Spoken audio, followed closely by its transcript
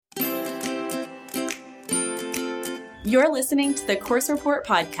You're listening to the Course Report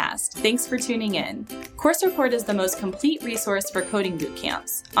podcast. Thanks for tuning in. Course Report is the most complete resource for coding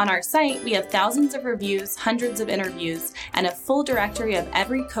bootcamps. On our site, we have thousands of reviews, hundreds of interviews, and a full directory of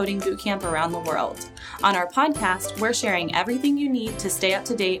every coding bootcamp around the world. On our podcast, we're sharing everything you need to stay up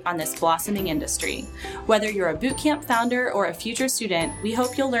to date on this blossoming industry. Whether you're a bootcamp founder or a future student, we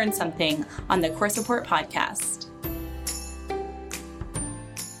hope you'll learn something on the Course Report podcast.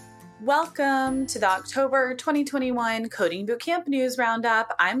 Welcome to the October 2021 Coding Bootcamp News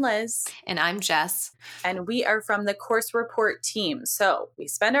Roundup. I'm Liz. And I'm Jess. And we are from the Course Report team. So we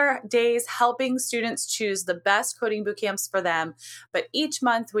spend our days helping students choose the best coding bootcamps for them. But each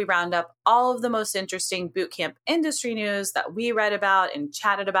month we round up all of the most interesting bootcamp industry news that we read about and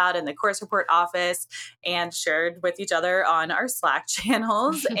chatted about in the Course Report office and shared with each other on our Slack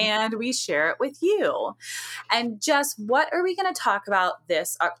channels. And we share it with you. And Jess, what are we going to talk about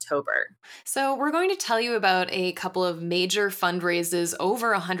this October? So we're going to tell you about a couple of major fundraisers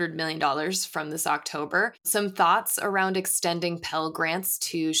over $100 million from this October, some thoughts around extending Pell Grants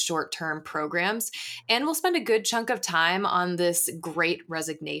to short-term programs, and we'll spend a good chunk of time on this Great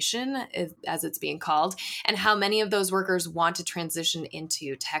Resignation, as it's being called, and how many of those workers want to transition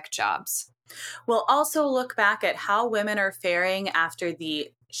into tech jobs. We'll also look back at how women are faring after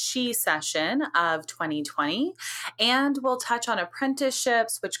the She Session of 2020, and we'll touch on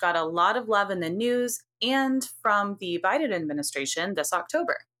apprenticeships, which got a lot of love in the news and from the Biden administration this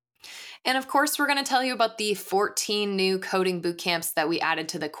October. And of course, we're going to tell you about the 14 new coding bootcamps that we added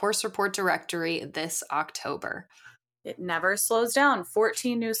to the Course Report directory this October. It never slows down.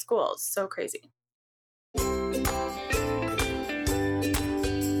 14 new schools. So crazy.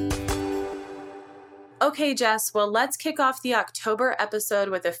 Okay, Jess, well, let's kick off the October episode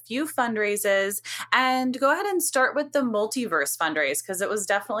with a few fundraisers and go ahead and start with the Multiverse fundraise because it was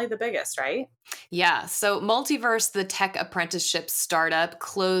definitely the biggest, right? Yeah. So Multiverse, the tech apprenticeship startup,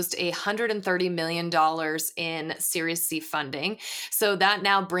 closed $130 million in Series C funding. So that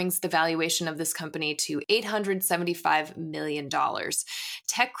now brings the valuation of this company to $875 million.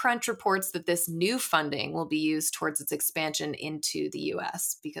 TechCrunch reports that this new funding will be used towards its expansion into the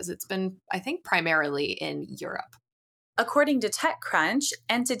US because it's been, I think, primarily in Europe. According to TechCrunch,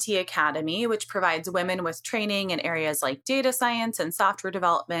 Entity Academy, which provides women with training in areas like data science and software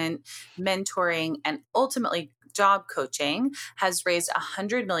development, mentoring, and ultimately job coaching, has raised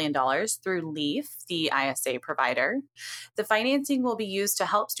 $100 million through Leaf, the ISA provider. The financing will be used to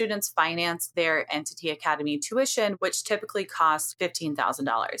help students finance their Entity Academy tuition, which typically costs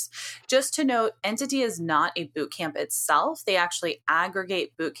 $15,000. Just to note, Entity is not a bootcamp itself. They actually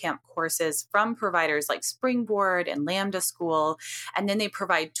aggregate bootcamp courses from providers like Springboard and Lambda School, and then they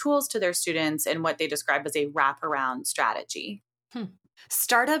provide tools to their students in what they describe as a wraparound strategy.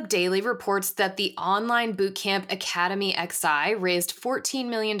 Startup Daily reports that the online bootcamp Academy XI raised $14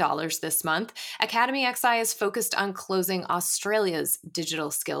 million this month. Academy XI is focused on closing Australia's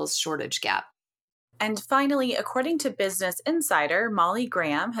digital skills shortage gap. And finally, according to Business Insider, Molly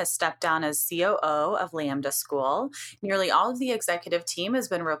Graham has stepped down as COO of Lambda School. Nearly all of the executive team has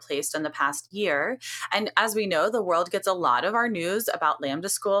been replaced in the past year. And as we know, the world gets a lot of our news about Lambda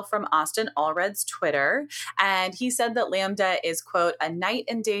School from Austin Allred's Twitter. And he said that Lambda is, quote, a night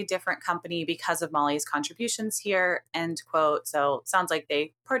and day different company because of Molly's contributions here, end quote. So sounds like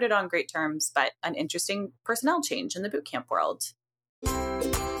they parted on great terms, but an interesting personnel change in the bootcamp world.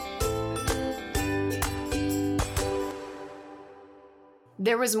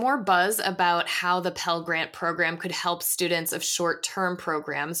 There was more buzz about how the Pell Grant program could help students of short-term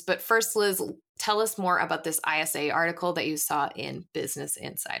programs. But first, Liz, tell us more about this ISA article that you saw in Business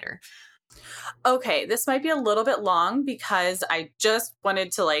Insider. Okay, this might be a little bit long because I just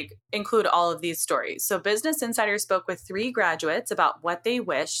wanted to include all of these stories. So Business Insider spoke with 3 graduates about what they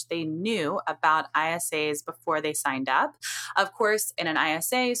wish they knew about ISAs before they signed up. Of course, in an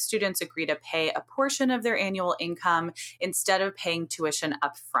ISA, students agree to pay a portion of their annual income instead of paying tuition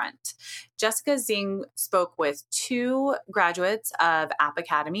up front. Jessica Zing spoke with 2 graduates of App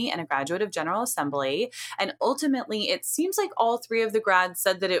Academy and a graduate of General Assembly. And ultimately, it seems like all 3 of the grads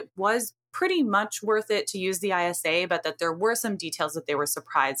said that it was pretty much worth it to use the ISA, but that there were some details that they were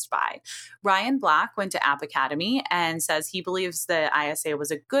surprised by. Ryan Black went to App Academy and says he believes the ISA was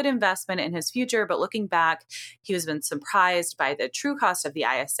a good investment in his future, but looking back, he has been surprised by the true cost of the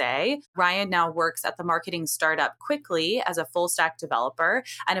ISA. Ryan now works at the marketing startup Quickly as a full stack developer,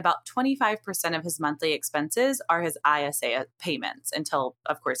 and about 25% of his monthly expenses are his ISA payments until,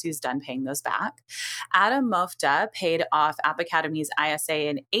 of course, he's done paying those back. Adam Mofta paid off App Academy's ISA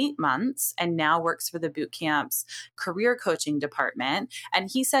in 8 months months and now works for the boot camp's career coaching department. And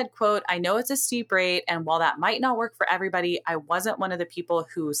he said, quote, "I know it's a steep rate, and while that might not work for everybody, I wasn't one of the people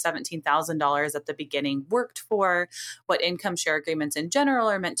who $17,000 at the beginning worked for. What income share agreements in general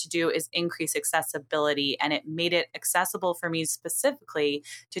are meant to do is increase accessibility, and it made it accessible for me specifically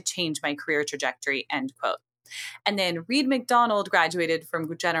to change my career trajectory," end quote. And then Reed McDonald graduated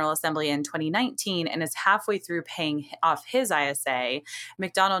from General Assembly in 2019 and is halfway through paying off his ISA.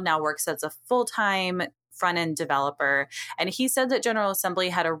 McDonald now works as a full-time front-end developer. And he said that General Assembly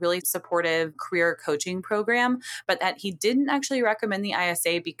had a really supportive career coaching program, but that he didn't actually recommend the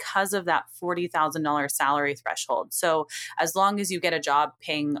ISA because of that $40,000 salary threshold. So as long as you get a job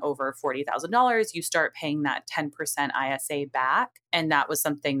paying over $40,000, you start paying that 10% ISA back. And that was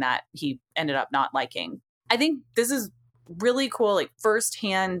something that he ended up not liking. I think this is really cool, like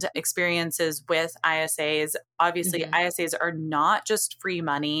firsthand experiences with ISAs. Obviously, ISAs are not just free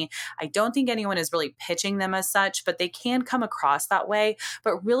money. I don't think anyone is really pitching them as such, but they can come across that way.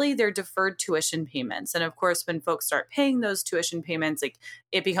 But really, they're deferred tuition payments. And of course, when folks start paying those tuition payments, like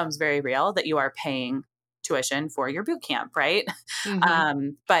it becomes very real that you are paying tuition for your boot camp, right?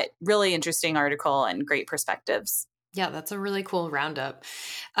 But really interesting article and great perspectives. Yeah, that's a really cool roundup.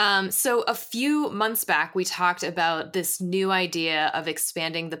 So a few months back, we talked about this new idea of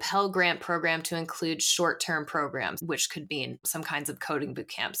expanding the Pell Grant program to include short-term programs, which could mean some kinds of coding boot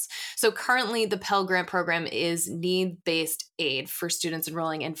camps. So currently, the Pell Grant program is need-based aid for students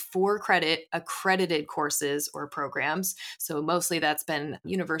enrolling in 4-credit accredited courses or programs. So mostly that's been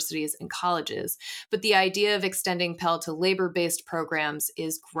universities and colleges. But the idea of extending Pell to labor-based programs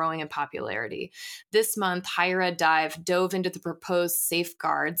is growing in popularity. This month, Higher Ed Dive dove into the proposed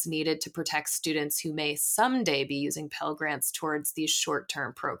safeguards needed to protect students who may someday be using Pell Grants towards these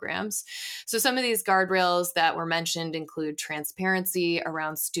short-term programs. So some of these guardrails that were mentioned include transparency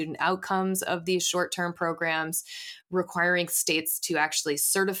around student outcomes of these short-term programs, requiring states to actually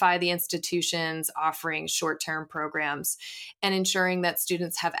certify the institutions offering short-term programs, and ensuring that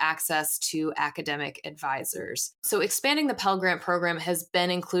students have access to academic advisors. So expanding the Pell Grant program has been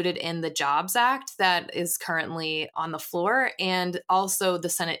included in the Jobs Act that is currently on the floor, and also the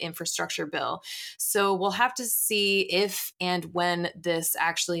Senate infrastructure bill. So we'll have to see if and when this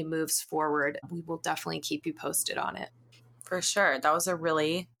actually moves forward. We will definitely keep you posted on it. For sure. That was a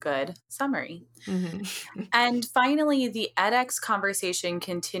really good summary. And finally, the edX conversation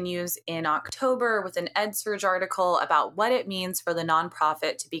continues in October with an EdSurge article about what it means for the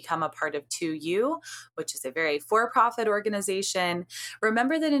nonprofit to become a part of 2U, which is a very for-profit organization.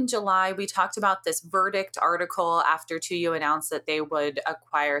 Remember that in July, we talked about this verdict article after 2U announced that they would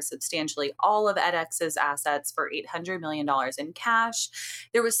acquire substantially all of edX's assets for $800 million in cash.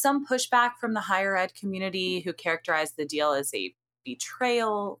 There was some pushback from the higher ed community who characterized the deal as a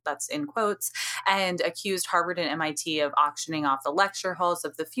betrayal, that's in quotes, and accused Harvard and MIT of auctioning off the lecture halls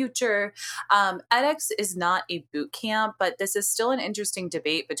of the future. edX is not a boot camp, but this is still an interesting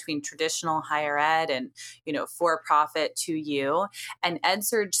debate between traditional higher ed and, for-profit 2U. And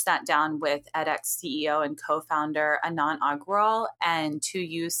EdSurge sat down with edX CEO and co-founder Anant Agrawal and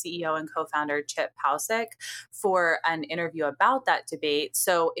 2U CEO and co-founder Chip Paucek for an interview about that debate.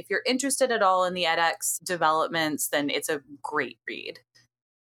 So if you're interested at all in the edX developments, then it's a great read.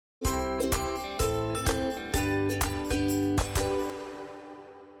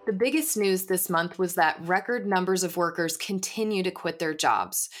 The biggest news this month was that record numbers of workers continue to quit their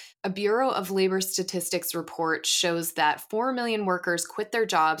jobs. A Bureau of Labor Statistics report shows that 4 million workers quit their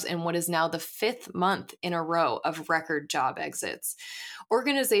jobs in what is now the 5th month in a row of record job exits.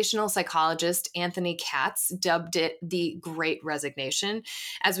 Organizational psychologist Anthony Katz dubbed it the Great Resignation,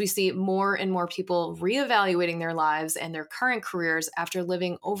 as we see more and more people reevaluating their lives and their current careers after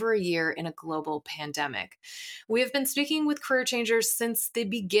living over a year in a global pandemic. We have been speaking with career changers since the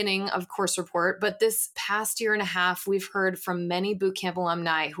beginning of Course Report, but this past year and a half, we've heard from many bootcamp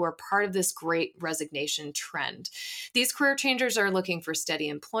alumni who are part of this Great Resignation trend. These career changers are looking for steady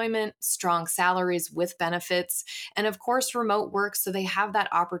employment, strong salaries with benefits, and of course, remote work so they have that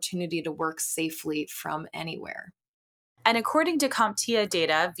opportunity to work safely from anywhere. And according to CompTIA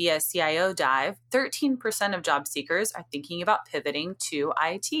data via CIO Dive, 13% of job seekers are thinking about pivoting to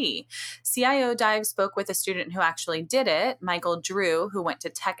IT. CIO Dive spoke with a student who actually did it, Michael Drew, who went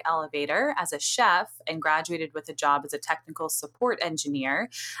to Tech Elevator as a chef and graduated with a job as a technical support engineer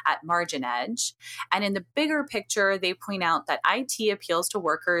at Margin Edge. And in the bigger picture, they point out that IT appeals to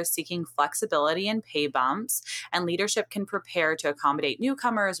workers seeking flexibility and pay bumps, and leadership can prepare to accommodate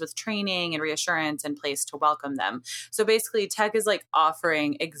newcomers with training and reassurance in place to welcome them. So basically tech is like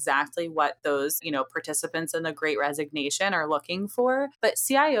offering exactly what those, participants in the Great Resignation are looking for. But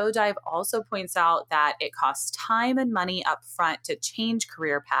CIO Dive also points out that it costs time and money up front to change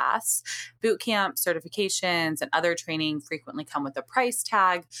career paths. Boot camp, certifications, and other training frequently come with a price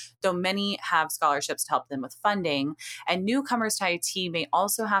tag, though many have scholarships to help them with funding. And newcomers to IT may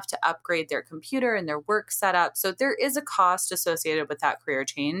also have to upgrade their computer and their work setup. So there is a cost associated with that career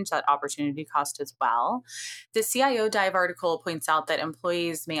change, that opportunity cost as well. The CIO Dive article points out that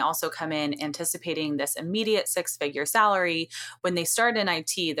employees may also come in anticipating this immediate six-figure salary. When they start in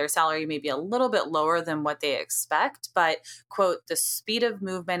IT, their salary may be a little bit lower than what they expect, but, quote, the speed of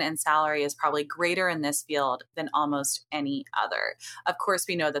movement and salary is probably greater in this field than almost any other. Of course,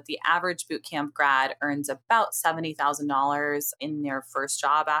 we know that the average boot camp grad earns about $70,000 in their first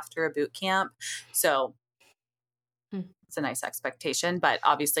job after a boot camp. So it's a nice expectation, but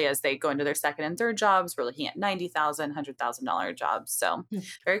obviously as they go into their second and third jobs, we're looking at $90,000, $100,000 jobs. So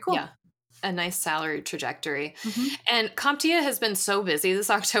very cool. Yeah. A nice salary trajectory. Mm-hmm. And CompTIA has been so busy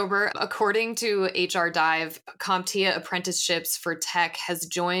this October. According to HR Dive, CompTIA Apprenticeships for Tech has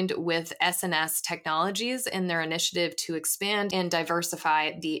joined with S&S Technologies in their initiative to expand and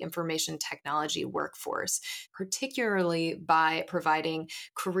diversify the information technology workforce, particularly by providing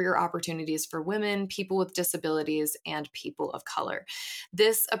career opportunities for women, people with disabilities, and people of color.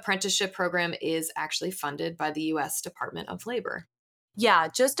 This apprenticeship program is actually funded by the U.S. Department of Labor. Yeah,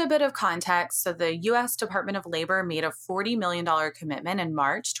 just a bit of context. So the U.S. Department of Labor made a $40 million commitment in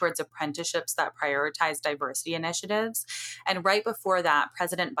March towards apprenticeships that prioritize diversity initiatives. And right before that,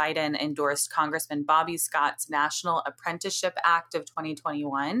 President Biden endorsed Congressman Bobby Scott's National Apprenticeship Act of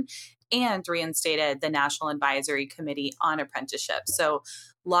 2021 and reinstated the National Advisory Committee on Apprenticeships. So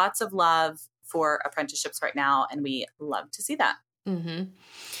lots of love for apprenticeships right now, and we love to see that. Mm-hmm.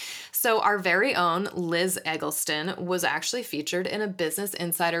 So our very own Liz Eggleston was actually featured in a Business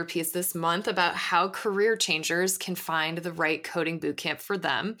Insider piece this month about how career changers can find the right coding bootcamp for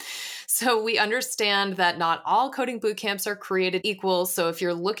them. So we understand that not all coding bootcamps are created equal. So if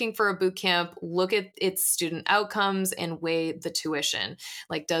you're looking for a bootcamp, look at its student outcomes and weigh the tuition.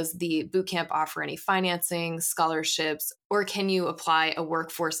 Like, does the bootcamp offer any financing, scholarships, or can you apply a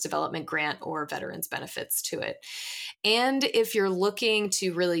workforce development grant or veterans benefits to it? And if you're looking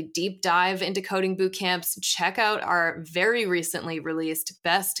to really deep dive into coding bootcamps, check out our very recently released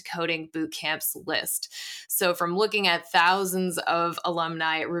Best Coding Bootcamps list. So from looking at thousands of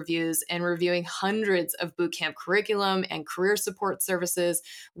alumni reviews and reviewing hundreds of bootcamp curriculum and career support services,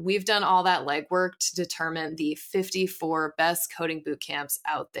 we've done all that legwork to determine the 54 best coding bootcamps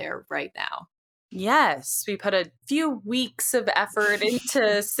out there right now. Yes, we put a few weeks of effort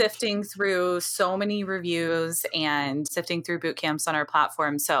into sifting through so many reviews and sifting through boot camps on our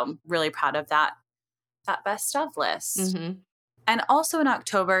platform. So really proud of that best of list. Mm-hmm. And also in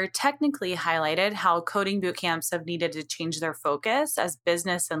October, Technically highlighted how coding boot camps have needed to change their focus as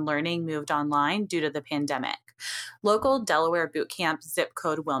business and learning moved online due to the pandemic. Local Delaware boot camp Zip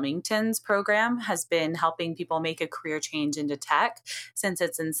Code Wilmington's program has been helping people make a career change into tech since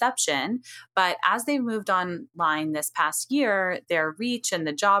its inception. But as they've moved online this past year, their reach and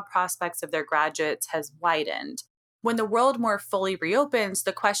the job prospects of their graduates has widened. When the world more fully reopens,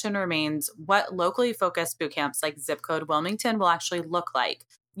 the question remains what locally focused boot camps like Zip Code Wilmington will actually look like.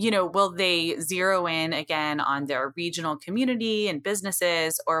 Will they zero in again on their regional community and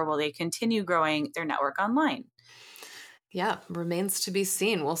businesses, or will they continue growing their network online? Yeah, remains to be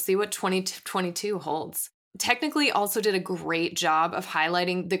seen. We'll see what 2022 holds. Technically also did a great job of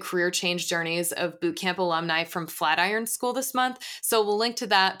highlighting the career change journeys of bootcamp alumni from Flatiron School this month. So we'll link to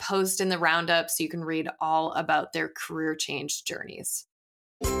that post in the roundup so you can read all about their career change journeys.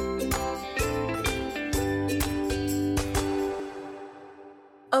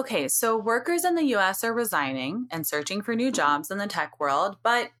 Okay, so workers in the US are resigning and searching for new jobs in the tech world,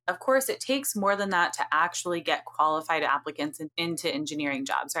 but of course it takes more than that to actually get qualified applicants into engineering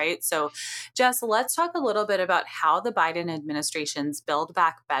jobs, right? So Jess, let's talk a little bit about how the Biden administration's Build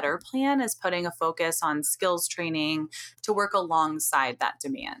Back Better plan is putting a focus on skills training to work alongside that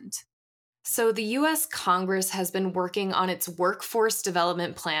demand. So the U.S. Congress has been working on its workforce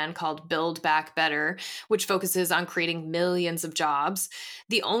development plan called Build Back Better, which focuses on creating millions of jobs.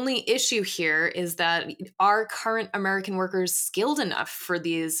 The only issue here is that are current American workers skilled enough for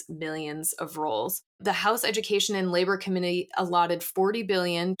these millions of roles? The House Education and Labor Committee allotted $40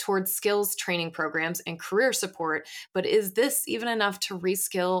 billion towards skills training programs and career support, but is this even enough to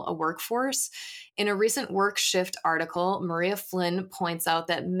reskill a workforce? In a recent WorkShift article, Maria Flynn points out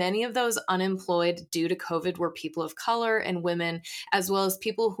that many of those unemployed due to COVID were people of color and women, as well as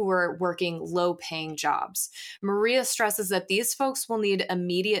people who are working low-paying jobs. Maria stresses that these folks will need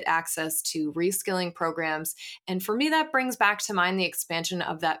immediate access to reskilling programs, and for me, that brings back to mind the expansion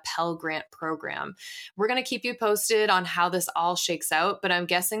of that Pell Grant program. We're going to keep you posted on how this all shakes out, but I'm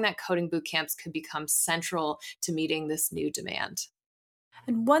guessing that coding boot camps could become central to meeting this new demand.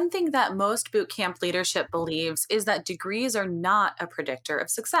 And one thing that most bootcamp leadership believes is that degrees are not a predictor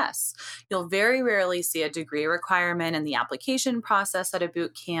of success. You'll very rarely see a degree requirement in the application process at a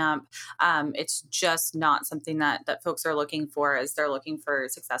bootcamp. It's just not something that folks are looking for as they're looking for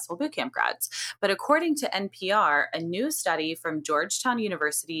successful bootcamp grads. But according to NPR, a new study from Georgetown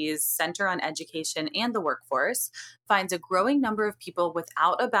University's Center on Education and the Workforce finds a growing number of people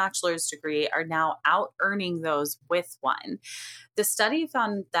without a bachelor's degree are now out earning those with one. The study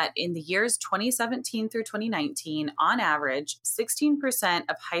found that in the years 2017 through 2019, on average, 16%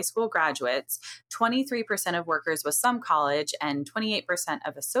 of high school graduates, 23% of workers with some college, and 28%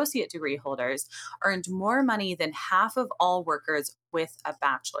 of associate degree holders earned more money than half of all workers with a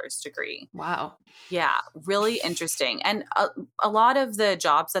bachelor's degree. Wow. Yeah, really interesting. And a lot of the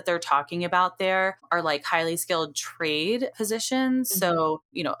jobs that they're talking about there are like highly skilled trade positions. Mm-hmm. So,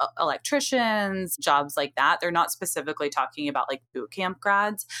 electricians, jobs like that. They're not specifically talking about like boot camp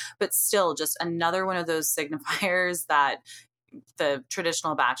grads, but still just another one of those signifiers that the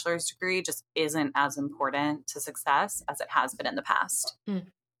traditional bachelor's degree just isn't as important to success as it has been in the past. Mm.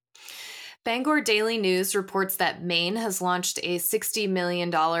 Bangor Daily News reports that Maine has launched a $60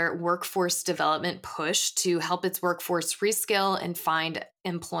 million workforce development push to help its workforce reskill and find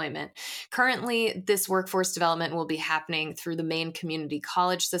employment. Currently, this workforce development will be happening through the Maine Community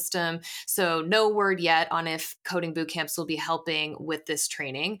College system, so no word yet on if coding boot camps will be helping with this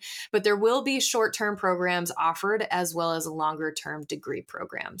training, but there will be short-term programs offered as well as longer-term degree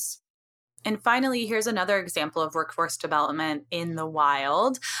programs. And finally, here's another example of workforce development in the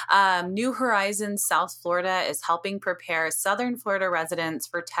wild. New Horizons South Florida is helping prepare Southern Florida residents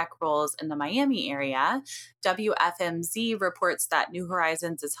for tech roles in the Miami area. WFMZ reports that New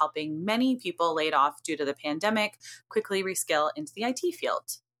Horizons is helping many people laid off due to the pandemic quickly reskill into the IT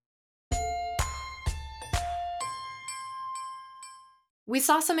field. We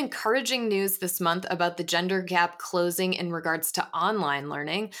saw some encouraging news this month about the gender gap closing in regards to online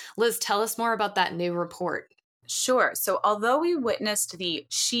learning. Liz, tell us more about that new report. Sure. So although we witnessed the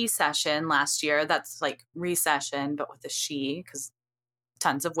she session last year, that's like recession, but with a she, because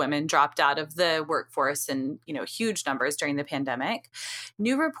tons of women dropped out of the workforce in, huge numbers during the pandemic.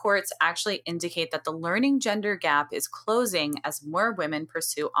 New reports actually indicate that the learning gender gap is closing as more women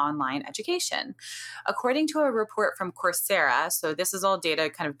pursue online education. According to a report from Coursera, so this is all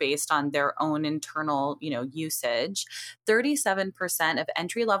data kind of based on their own internal, usage, 37% of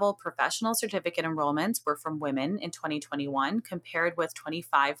entry-level professional certificate enrollments were from women in 2021, compared with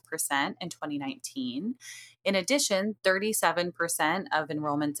 25% in 2019. In addition, 37% of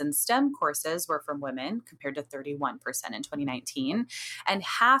enrollments in STEM courses were from women, compared to 31% in 2019. And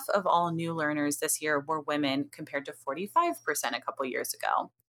half of all new learners this year were women, compared to 45% a couple years ago.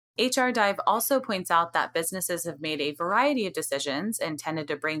 HR Dive also points out that businesses have made a variety of decisions intended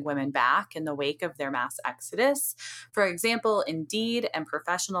to bring women back in the wake of their mass exodus. For example, Indeed and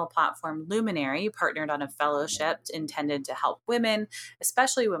professional platform Luminary partnered on a fellowship intended to help women,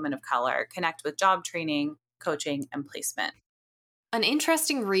 especially women of color, connect with job training, coaching, and placement. An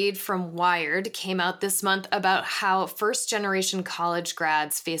interesting read from Wired came out this month about how first-generation college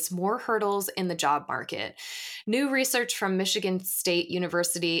grads face more hurdles in the job market. New research from Michigan State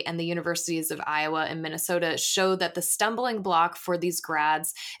University and the universities of Iowa and Minnesota show that the stumbling block for these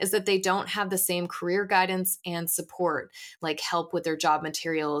grads is that they don't have the same career guidance and support, like help with their job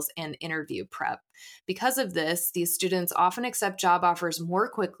materials and interview prep. Because of this, these students often accept job offers more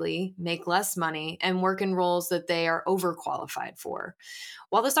quickly, make less money, and work in roles that they are overqualified for.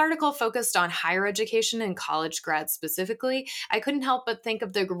 While this article focused on higher education and college grads specifically, I couldn't help but think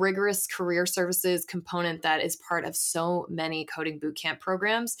of the rigorous career services component that is part of so many coding bootcamp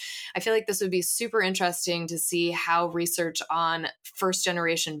programs. I feel like this would be super interesting to see how research on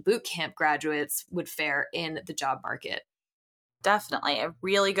first-generation bootcamp graduates would fare in the job market. Definitely a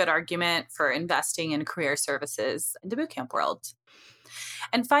really good argument for investing in career services in the bootcamp world.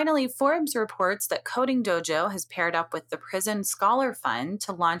 And finally, Forbes reports that Coding Dojo has paired up with the Prison Scholar Fund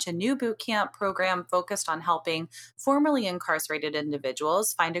to launch a new bootcamp program focused on helping formerly incarcerated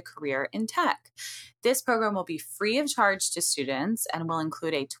individuals find a career in tech. This program will be free of charge to students and will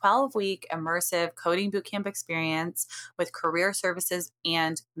include a 12-week immersive coding bootcamp experience with career services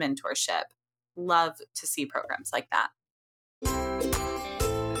and mentorship. Love to see programs like that.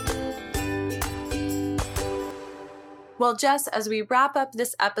 Well, Jess, as we wrap up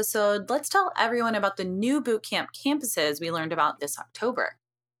this episode, let's tell everyone about the new bootcamp campuses we learned about this October.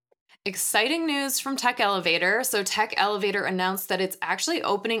 Exciting news from Tech Elevator. So Tech Elevator announced that it's actually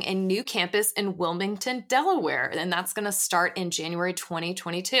opening a new campus in Wilmington, Delaware, and that's going to start in January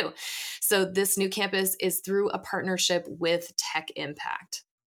 2022. So this new campus is through a partnership with Tech Impact.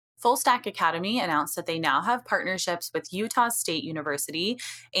 Full Stack Academy announced that they now have partnerships with Utah State University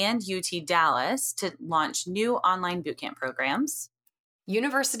and UT Dallas to launch new online bootcamp programs.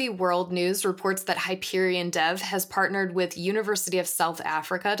 University World News reports that Hyperion Dev has partnered with University of South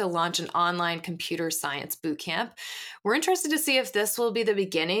Africa to launch an online computer science bootcamp. We're interested to see if this will be the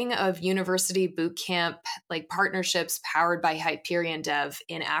beginning of university bootcamp partnerships powered by Hyperion Dev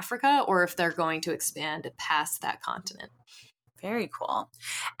in Africa, or if they're going to expand past that continent. Very cool.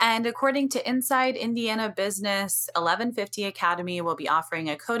 And according to Inside Indiana Business, 1150 Academy will be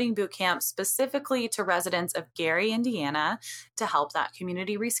offering a coding bootcamp specifically to residents of Gary, Indiana, to help that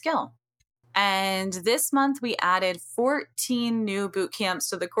community reskill. And this month, we added 14 new boot camps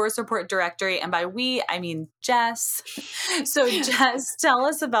to the course report directory. And by we, I mean Jess. So Jess, tell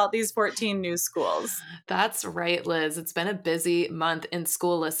us about these 14 new schools. That's right, Liz. It's been a busy month in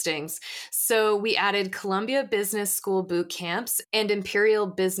school listings. So we added Columbia Business School boot camps and Imperial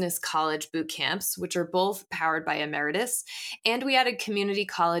Business College boot camps, which are both powered by Emeritus. And we added Community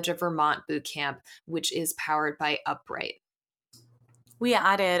College of Vermont boot camp, which is powered by Upright. We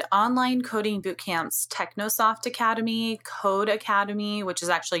added online coding bootcamps, Technosoft Academy, Code Academy, which is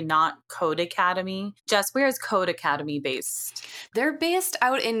actually not Code Academy. Jess, where is Code Academy based? They're based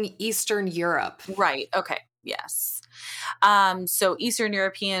out in Eastern Europe. Right. Okay. Yes. So Eastern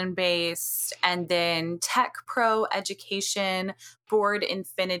European based, and then Tech Pro Education, Board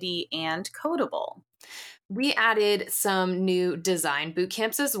Infinity, and Codable. We added some new design boot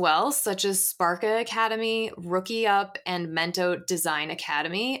camps as well, such as Sparka Academy, Rookie Up, and Mento Design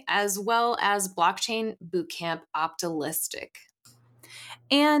Academy, as well as Blockchain Bootcamp Optimistic.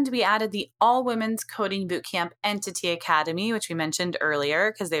 And we added the all-women's coding bootcamp Entity Academy, which we mentioned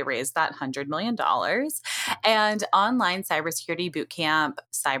earlier because they raised that $100 million, and online cybersecurity bootcamp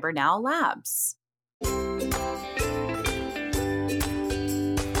CyberNow Labs.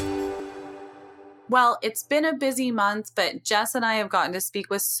 Well, it's been a busy month, but Jess and I have gotten to speak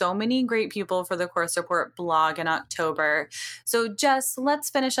with so many great people for the Course Report blog in October. So Jess, let's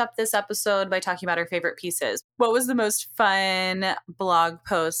finish up this episode by talking about our favorite pieces. What was the most fun blog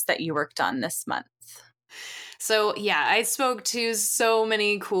post that you worked on this month? So yeah, I spoke to so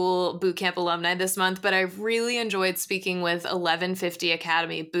many cool bootcamp alumni this month, but I really enjoyed speaking with 1150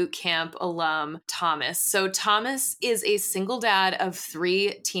 Academy bootcamp alum Thomas. So Thomas is a single dad of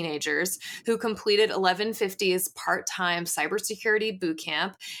 3 teenagers who completed 1150's part-time cybersecurity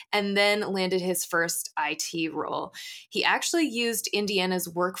bootcamp and then landed his first IT role. He actually used Indiana's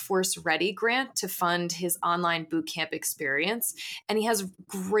Workforce Ready grant to fund his online bootcamp experience, and he has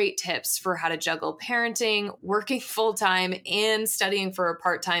great tips for how to juggle parenting, working full-time, and studying for a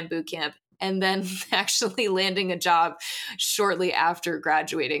part-time bootcamp, and then actually landing a job shortly after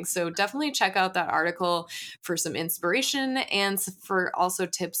graduating. So definitely check out that article for some inspiration and for also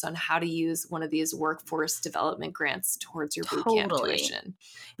tips on how to use one of these workforce development grants towards your bootcamp tuition.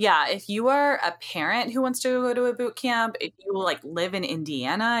 Yeah, if you are a parent who wants to go to a boot camp, if you live in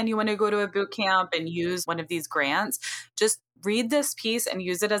Indiana and you want to go to a boot camp and use one of these grants, just read this piece and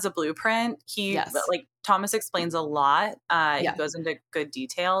use it as a blueprint. Thomas explains a lot. He goes into good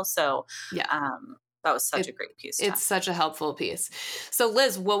detail. So that was such a great piece. It's such a helpful piece. So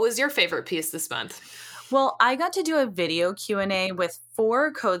Liz, what was your favorite piece this month? Well, I got to do a video Q&A with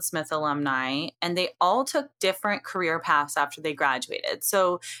 4 Codesmith alumni, and they all took different career paths after they graduated.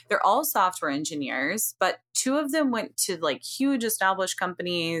 So they're all software engineers, but 2 of them went to huge established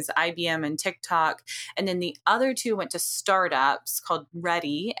companies, IBM and TikTok. And then the other 2 went to startups called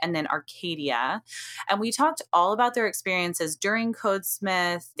Ready and then Arcadia. And we talked all about their experiences during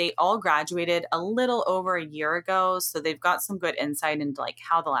Codesmith. They all graduated a little over a year ago. So they've got some good insight into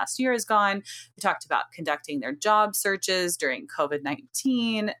how the last year has gone. We talked about conducting their job searches during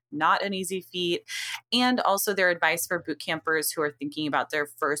COVID-19, not an easy feat, and also their advice for boot campers who are thinking about their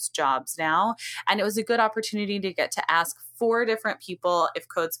first jobs now. And it was a good opportunity to get to ask 4 different people if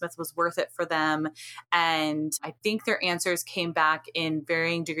Codesmith was worth it for them. And I think their answers came back in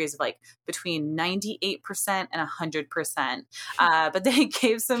varying degrees of like between 98% and 100%. But they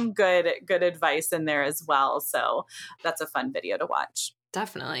gave some good advice in there as well. So that's a fun video to watch.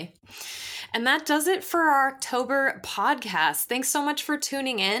 Definitely. And that does it for our October podcast. Thanks so much for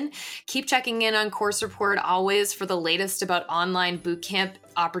tuning in. Keep checking in on Course Report always for the latest about online bootcamp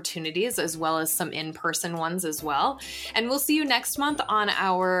opportunities, as well as some in-person ones as well. And we'll see you next month on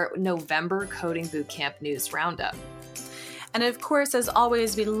our November Coding Bootcamp News Roundup. And of course, as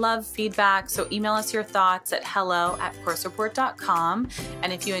always, we love feedback. So email us your thoughts at hello@coursereport.com.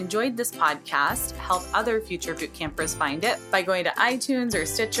 And if you enjoyed this podcast, help other future bootcampers find it by going to iTunes or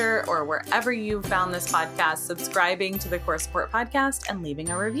Stitcher or wherever you found this podcast, subscribing to the Course Report podcast and leaving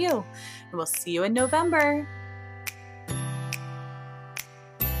a review. And we'll see you in November.